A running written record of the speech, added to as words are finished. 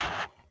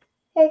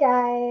Hey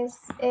guys,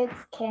 it's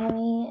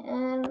Cami,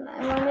 and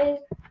I wanted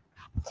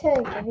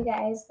to give you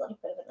guys a little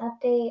bit of an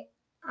update.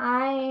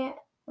 I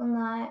will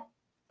not,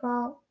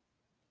 well,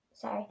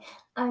 sorry,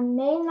 I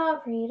may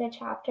not read a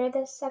chapter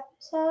this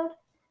episode,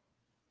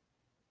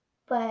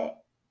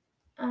 but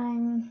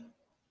I'm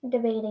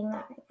debating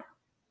that right now.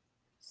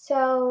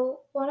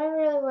 So, what I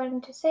really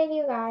wanted to say to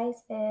you guys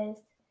is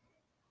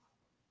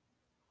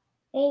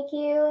thank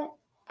you.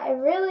 I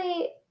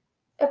really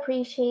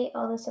appreciate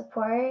all the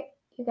support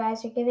you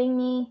guys are giving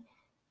me,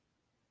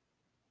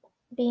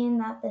 being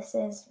that this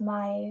is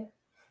my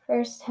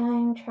first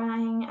time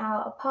trying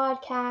out a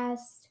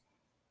podcast,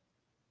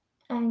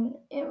 and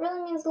it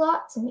really means a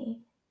lot to me.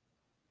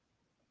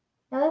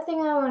 Another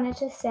thing I wanted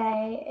to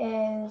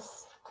say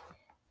is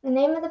the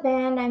name of the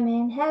band I'm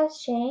in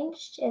has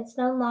changed. It's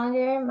no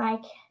longer My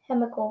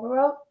Chemical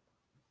Romance.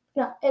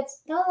 No,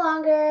 it's no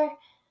longer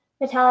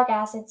Metallic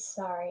Acid.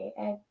 Sorry,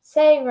 I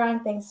say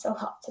wrong things a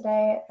lot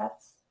today.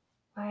 That's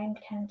why I'm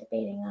kind of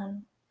debating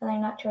on whether or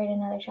not to read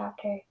another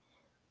chapter.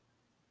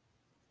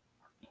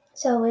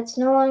 So it's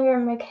no longer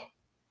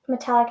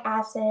Metallic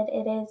Acid.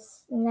 It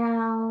is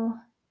now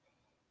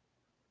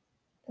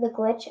the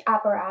Glitch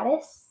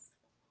Apparatus.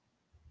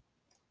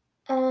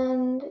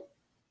 And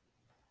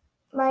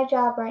my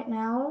job right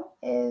now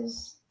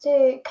is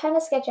to kind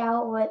of sketch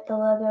out what the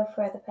logo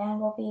for the band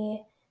will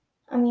be.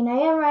 I mean, I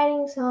am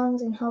writing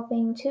songs and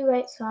helping to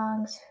write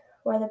songs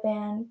for the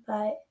band,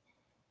 but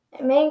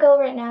my main goal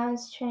right now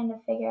is trying to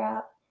figure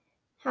out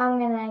how I'm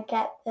going to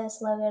get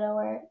this logo to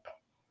work.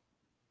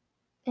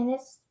 And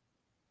it's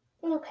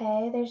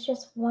okay, there's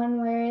just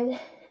one word,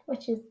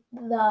 which is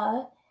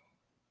the,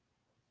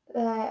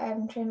 that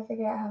I'm trying to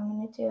figure out how I'm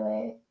going to do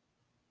it.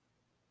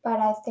 But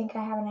I think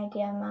I have an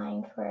idea in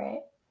mind for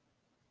it.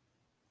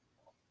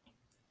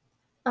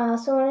 I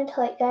also wanted to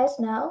let you guys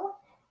know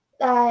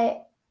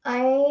that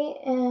I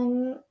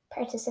am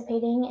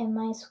participating in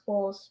my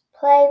school's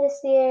play this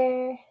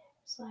year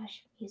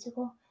 /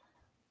 musical,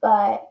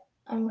 but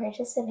I'm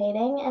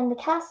participating, and the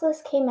cast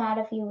list came out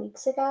a few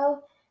weeks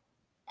ago,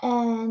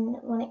 and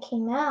when it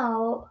came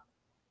out,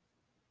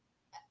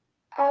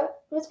 it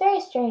was very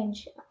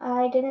strange.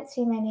 I didn't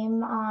see my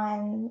name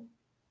on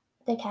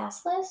the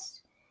cast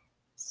list,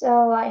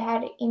 so I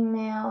had to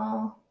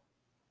email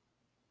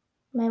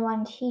my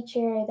one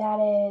teacher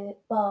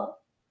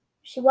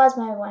she was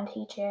my one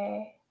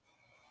teacher.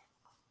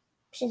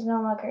 She's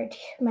no longer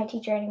my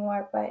teacher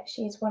anymore, but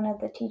she's one of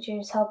the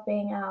teachers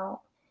helping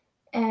out.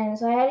 And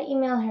so I had to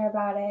email her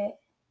about it.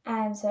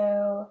 And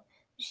so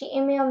she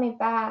emailed me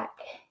back.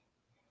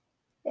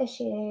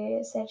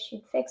 She said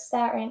she'd fix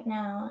that right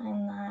now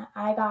and that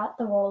I got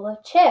the role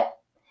of Chip,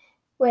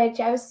 which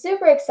I was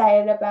super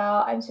excited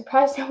about. I'm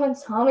surprised no one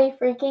saw me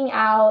freaking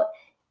out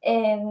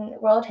in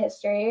world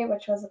history,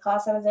 which was the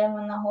class I was in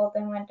when the whole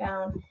thing went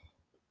down.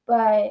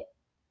 But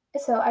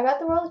so I got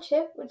the role of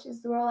Chip, which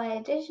is the role I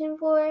auditioned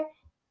for,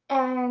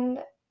 and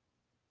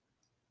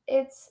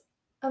it's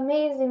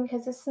amazing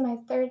because this is my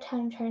third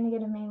time trying to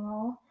get a main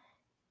role.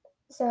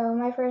 So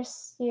my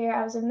first year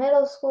I was in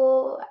middle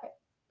school,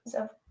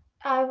 so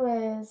I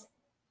was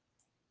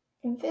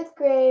in 5th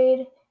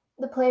grade.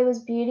 The play was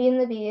Beauty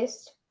and the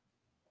Beast,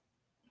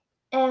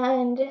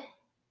 and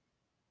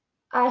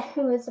I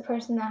was the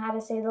person that had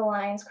to say the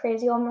lines,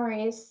 crazy old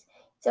Maurice,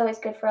 it's always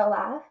good for a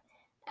laugh.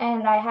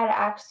 And I had to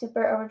act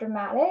super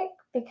overdramatic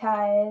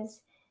because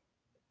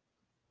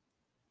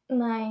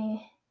my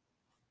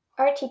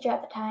art teacher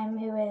at the time,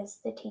 who is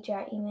the teacher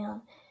I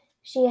emailed,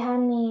 she had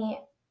me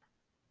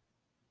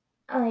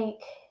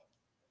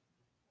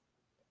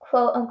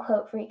quote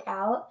unquote freak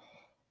out,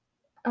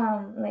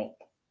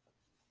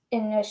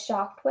 in a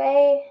shocked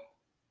way,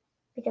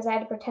 because I had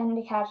to pretend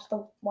to catch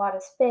the wad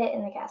of spit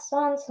in the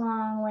Gaston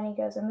song when he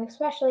goes, I'm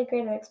especially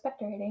great at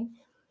expectorating.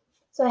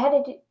 So I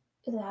had to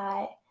do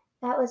that.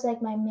 That was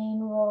my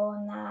main role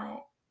in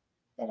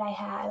that I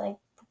had, the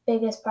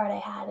biggest part I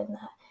had in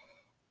that.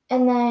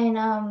 And then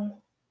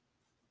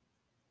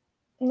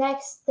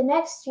the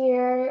next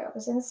year I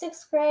was in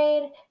 6th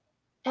grade,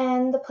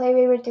 and the play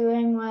we were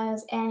doing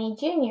was Annie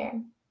Jr.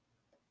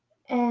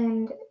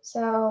 And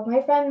so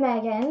my friend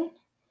Megan,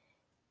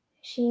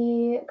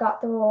 she got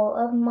the role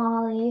of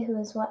Molly,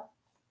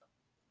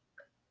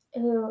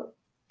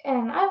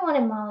 and I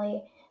wanted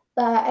Molly,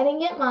 but I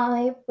didn't get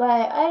Molly,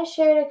 but I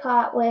shared a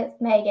cot with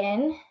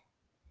Megan.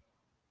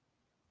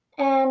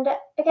 And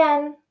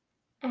again,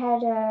 I had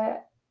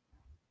to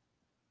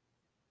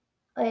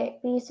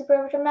be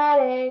super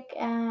dramatic,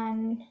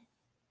 and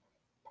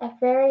I got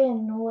very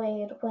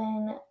annoyed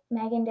when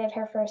Megan did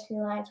her first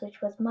few lines,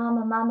 which was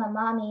mama, mama,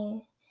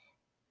 mommy,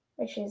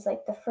 which is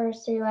the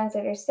first 3 lines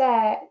that are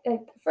said,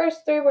 the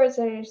first 3 words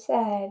that are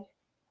said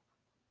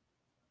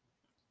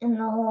in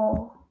the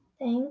whole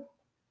thing.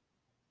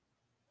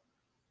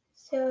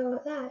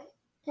 So that.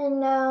 And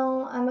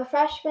now I'm a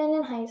freshman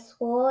in high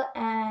school,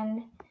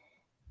 and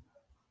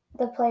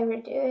the play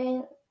we're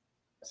doing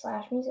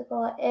 /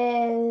 musical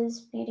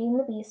is Beauty and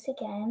the Beast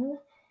again.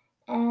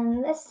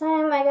 And this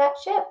time I got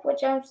Chip,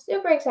 which I'm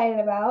super excited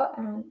about,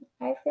 and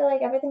I feel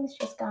like everything's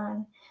just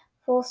gone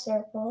full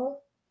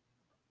circle.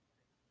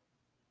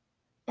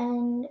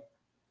 And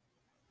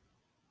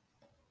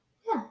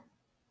yeah,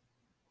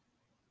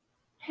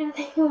 I don't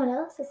think what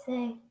else to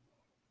say.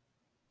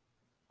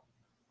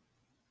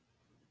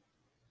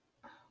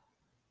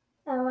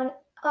 I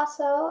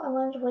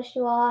wanted to wish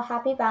you all a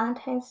happy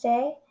Valentine's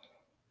Day,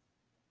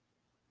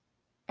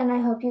 and I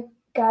hope you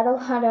got a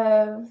lot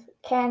of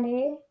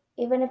candy.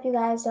 Even if you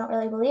guys don't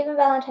really believe in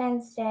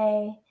Valentine's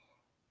Day,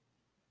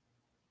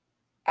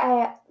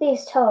 I at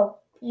least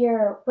hope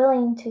you're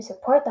willing to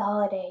support the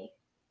holiday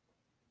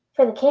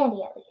for the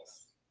candy at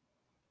least.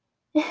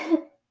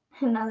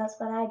 No, that's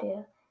what I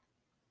do.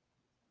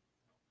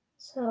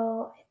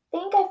 So I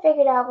think I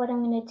figured out what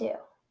I'm gonna do.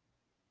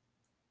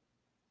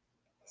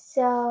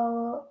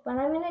 So what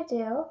I'm gonna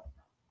do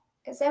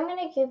is I'm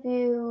gonna give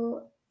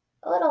you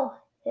a little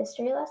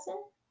history lesson,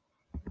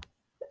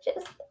 which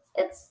is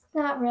it's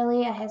not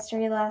really a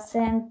history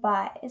lesson,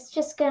 but it's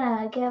just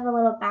gonna give a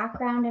little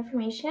background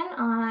information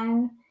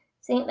on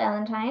Saint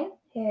Valentine,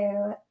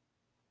 who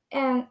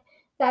and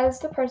that is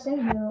the person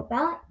who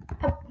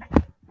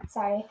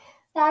sorry,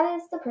 that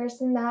is the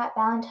person that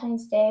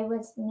Valentine's Day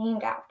was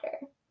named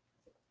after.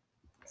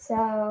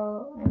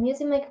 So I'm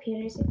using my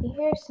computer, so if you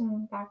hear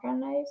some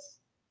background noise,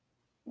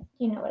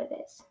 you know what it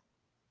is.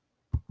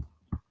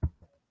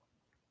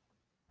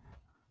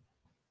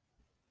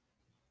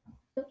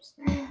 Oops,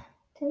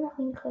 didn't let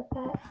me click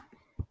that.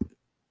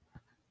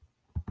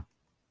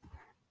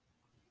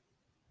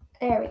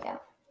 There we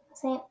go.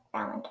 Saint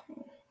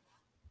Valentine.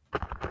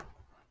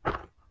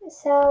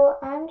 So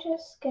I'm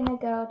just gonna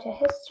go to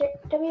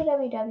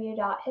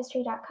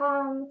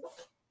www.history.com,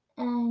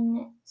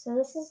 and so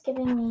this is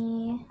giving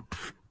me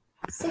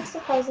 6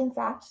 surprising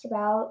facts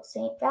about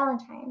Saint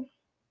Valentine.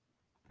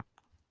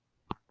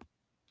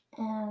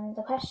 And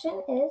the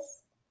question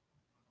is,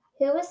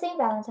 who was Saint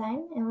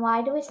Valentine and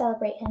why do we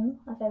celebrate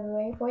him on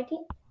February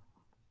 14th?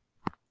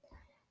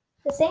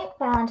 The Saint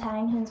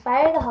Valentine who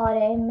inspired the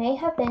holiday may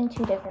have been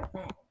two different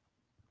men.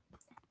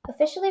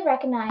 Officially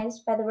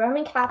recognized by the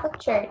Roman Catholic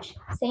Church,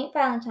 Saint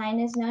Valentine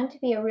is known to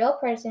be a real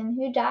person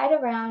who died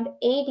around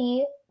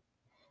AD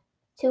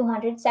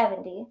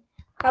 270.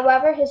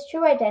 However, his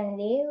true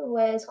identity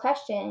was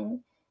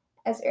questioned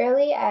as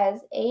early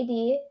as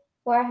AD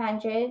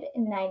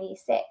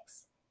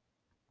 496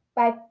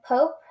 by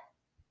Pope.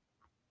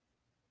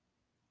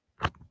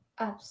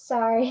 I'm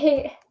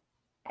sorry,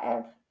 I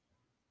have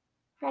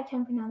a hard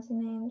time pronouncing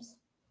names.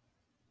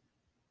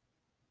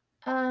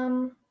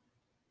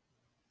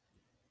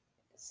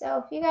 So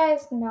if you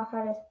guys know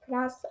how to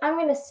pronounce it, I'm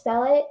going to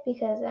spell it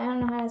because I don't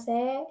know how to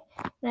say it,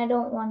 and I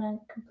don't want to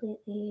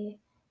completely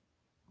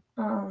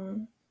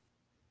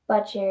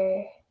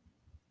butcher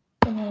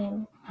the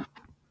name.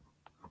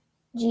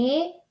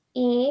 Gelasius,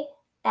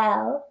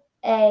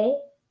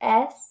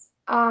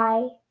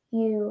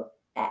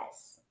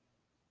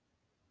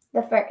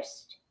 the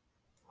first,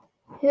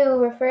 who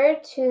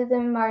referred to the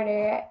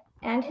martyr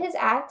and his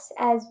acts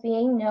as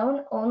being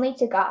known only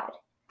to God.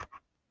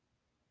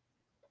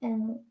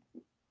 And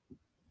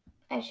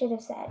I should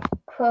have said,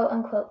 quote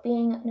unquote,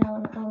 being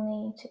known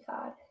only to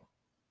God.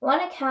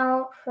 One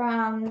account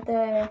from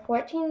the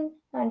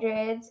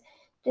 1400s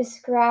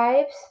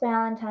describes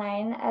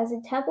Valentine as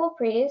a temple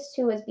priest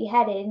who was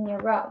beheaded near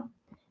Rome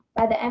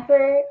by the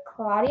Emperor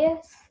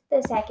Claudius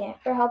II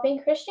for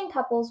helping Christian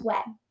couples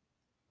wed.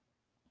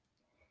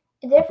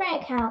 A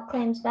different account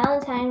claims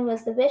Valentine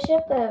was the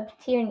bishop of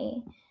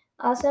Terni,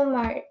 also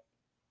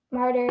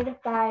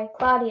martyred by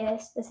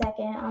Claudius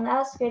II on the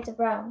outskirts of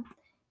Rome.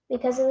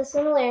 Because of the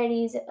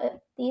similarities of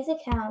these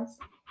accounts,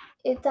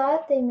 it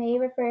thought they may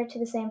refer to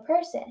the same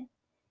person.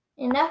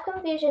 Enough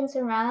confusion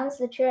surrounds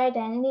the true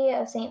identity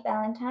of Saint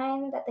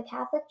Valentine that the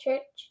Catholic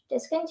Church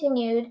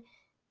discontinued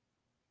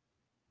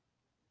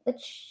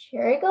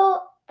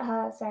liturgical,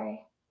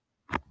 sorry,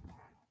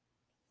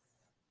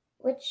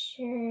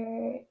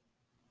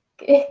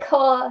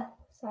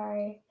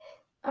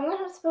 I'm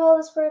going to spell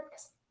this word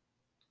because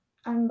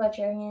I'm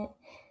butchering it.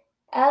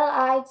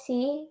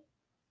 Liturgical.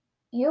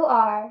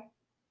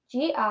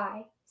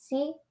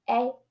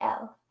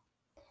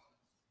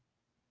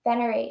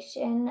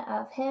 Veneration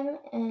of him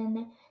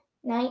in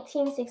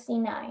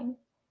 1969,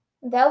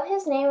 though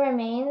his name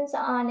remains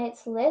on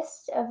its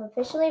list of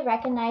officially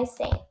recognized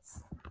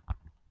saints.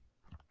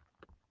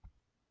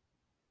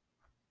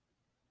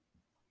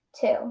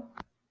 2.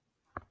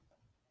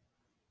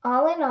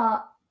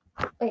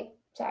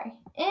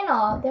 In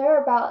all, there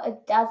are about a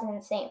dozen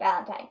Saint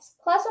Valentines,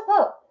 plus a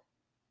pope.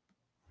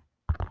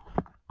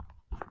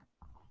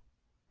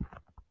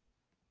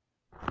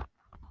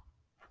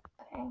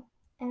 Okay,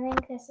 I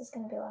think this is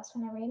going to be the last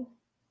one I read.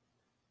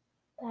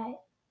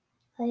 But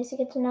at least you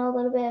get to know a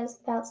little bit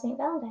about Saint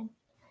Valentine.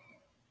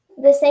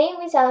 The saint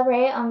we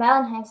celebrate on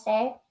Valentine's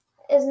Day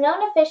is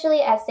known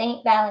officially as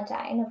Saint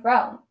Valentine of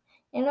Rome.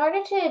 In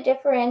order to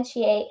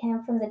differentiate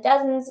him from the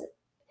dozen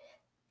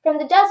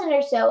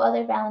or so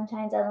other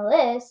Valentines on the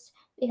list,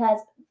 because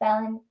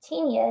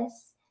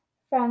Valentinus,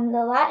 from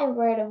the Latin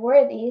word of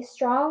worthy,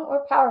 strong,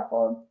 or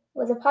powerful,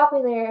 was a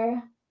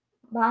popular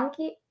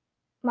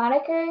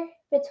moniker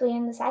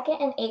between the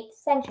 2nd and 8th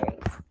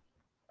centuries.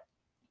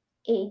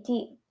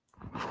 AD.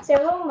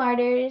 Several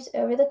martyrs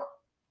over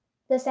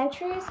the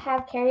centuries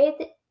have carried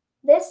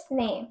this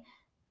name.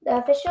 The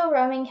official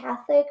Roman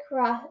Catholic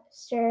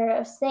roster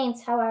of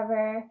saints,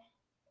 however,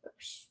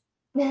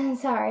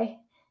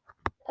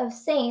 of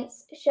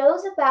saints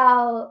shows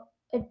about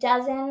a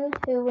dozen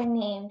who were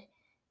named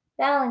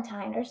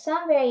Valentine or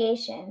some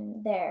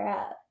variation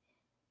thereof.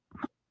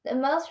 The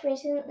most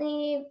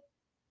recently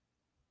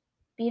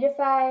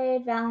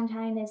beatified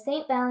Valentine is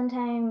Saint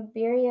Valentine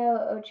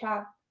Virio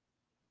Ochoa?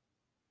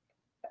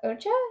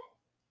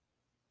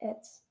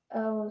 It's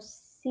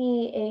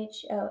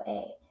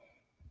Ochoa,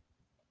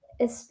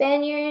 a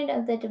Spaniard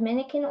of the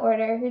Dominican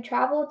order who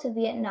traveled to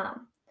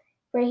Vietnam,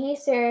 where he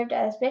served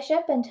as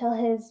bishop until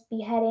his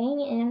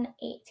beheading in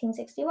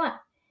 1861.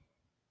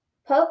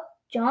 Pope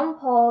John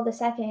Paul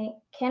II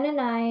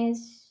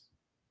canonized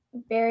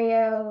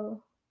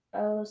Virio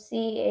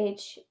Ochoa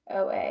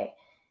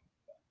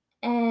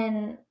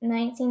in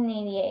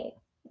 1988.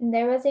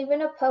 There was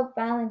even a Pope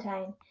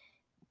Valentine,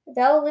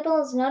 though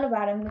little is known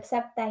about him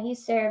except that he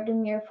served a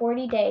mere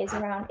 40 days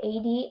around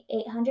AD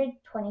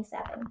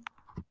 827.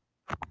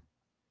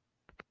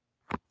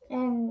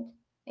 And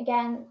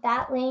again,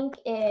 that link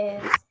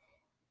is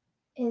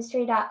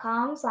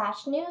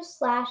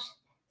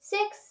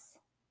history.com/news/6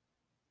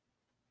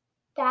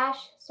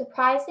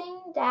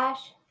 surprising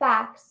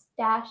facts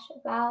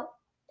about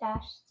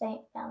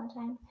Saint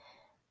Valentine.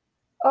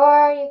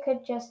 Or you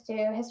could just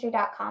do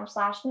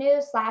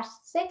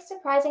history.com/news/6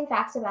 surprising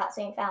facts about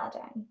Saint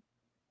Valentine.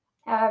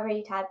 However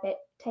you type it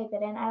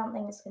in, I don't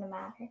think it's going to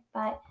matter.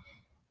 But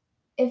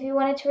if you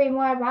wanted to read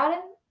more about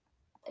him,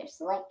 there's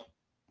the link.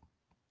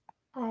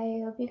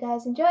 I hope you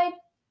guys enjoyed.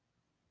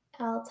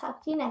 I'll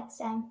talk to you next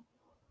time.